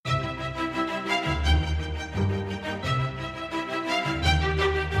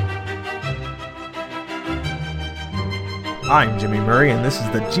I'm Jimmy Murray, and this is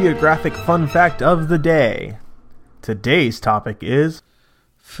the Geographic Fun Fact of the Day. Today's topic is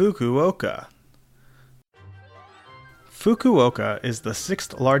Fukuoka. Fukuoka is the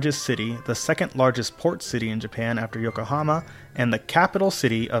 6th largest city, the 2nd largest port city in Japan after Yokohama, and the capital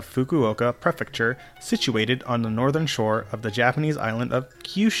city of Fukuoka Prefecture, situated on the northern shore of the Japanese island of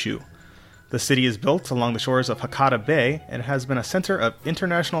Kyushu. The city is built along the shores of Hakata Bay and has been a center of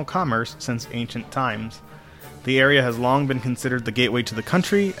international commerce since ancient times. The area has long been considered the gateway to the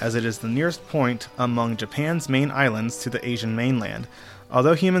country, as it is the nearest point among Japan's main islands to the Asian mainland.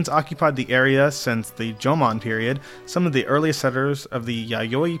 Although humans occupied the area since the Jomon period, some of the earliest settlers of the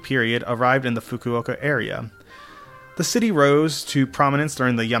Yayoi period arrived in the Fukuoka area. The city rose to prominence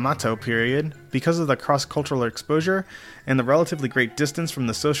during the Yamato period because of the cross-cultural exposure and the relatively great distance from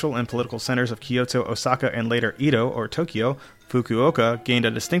the social and political centers of Kyoto, Osaka, and later Edo or Tokyo. Fukuoka gained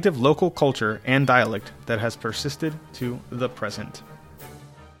a distinctive local culture and dialect that has persisted to the present.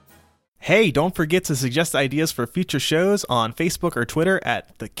 Hey, don't forget to suggest ideas for future shows on Facebook or Twitter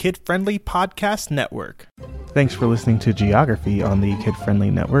at the Kid Friendly Podcast Network. Thanks for listening to Geography on the Kid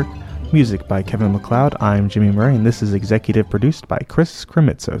Friendly Network. Music by Kevin MacLeod. I'm Jimmy Murray, and this is executive produced by Chris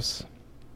Kremitzos.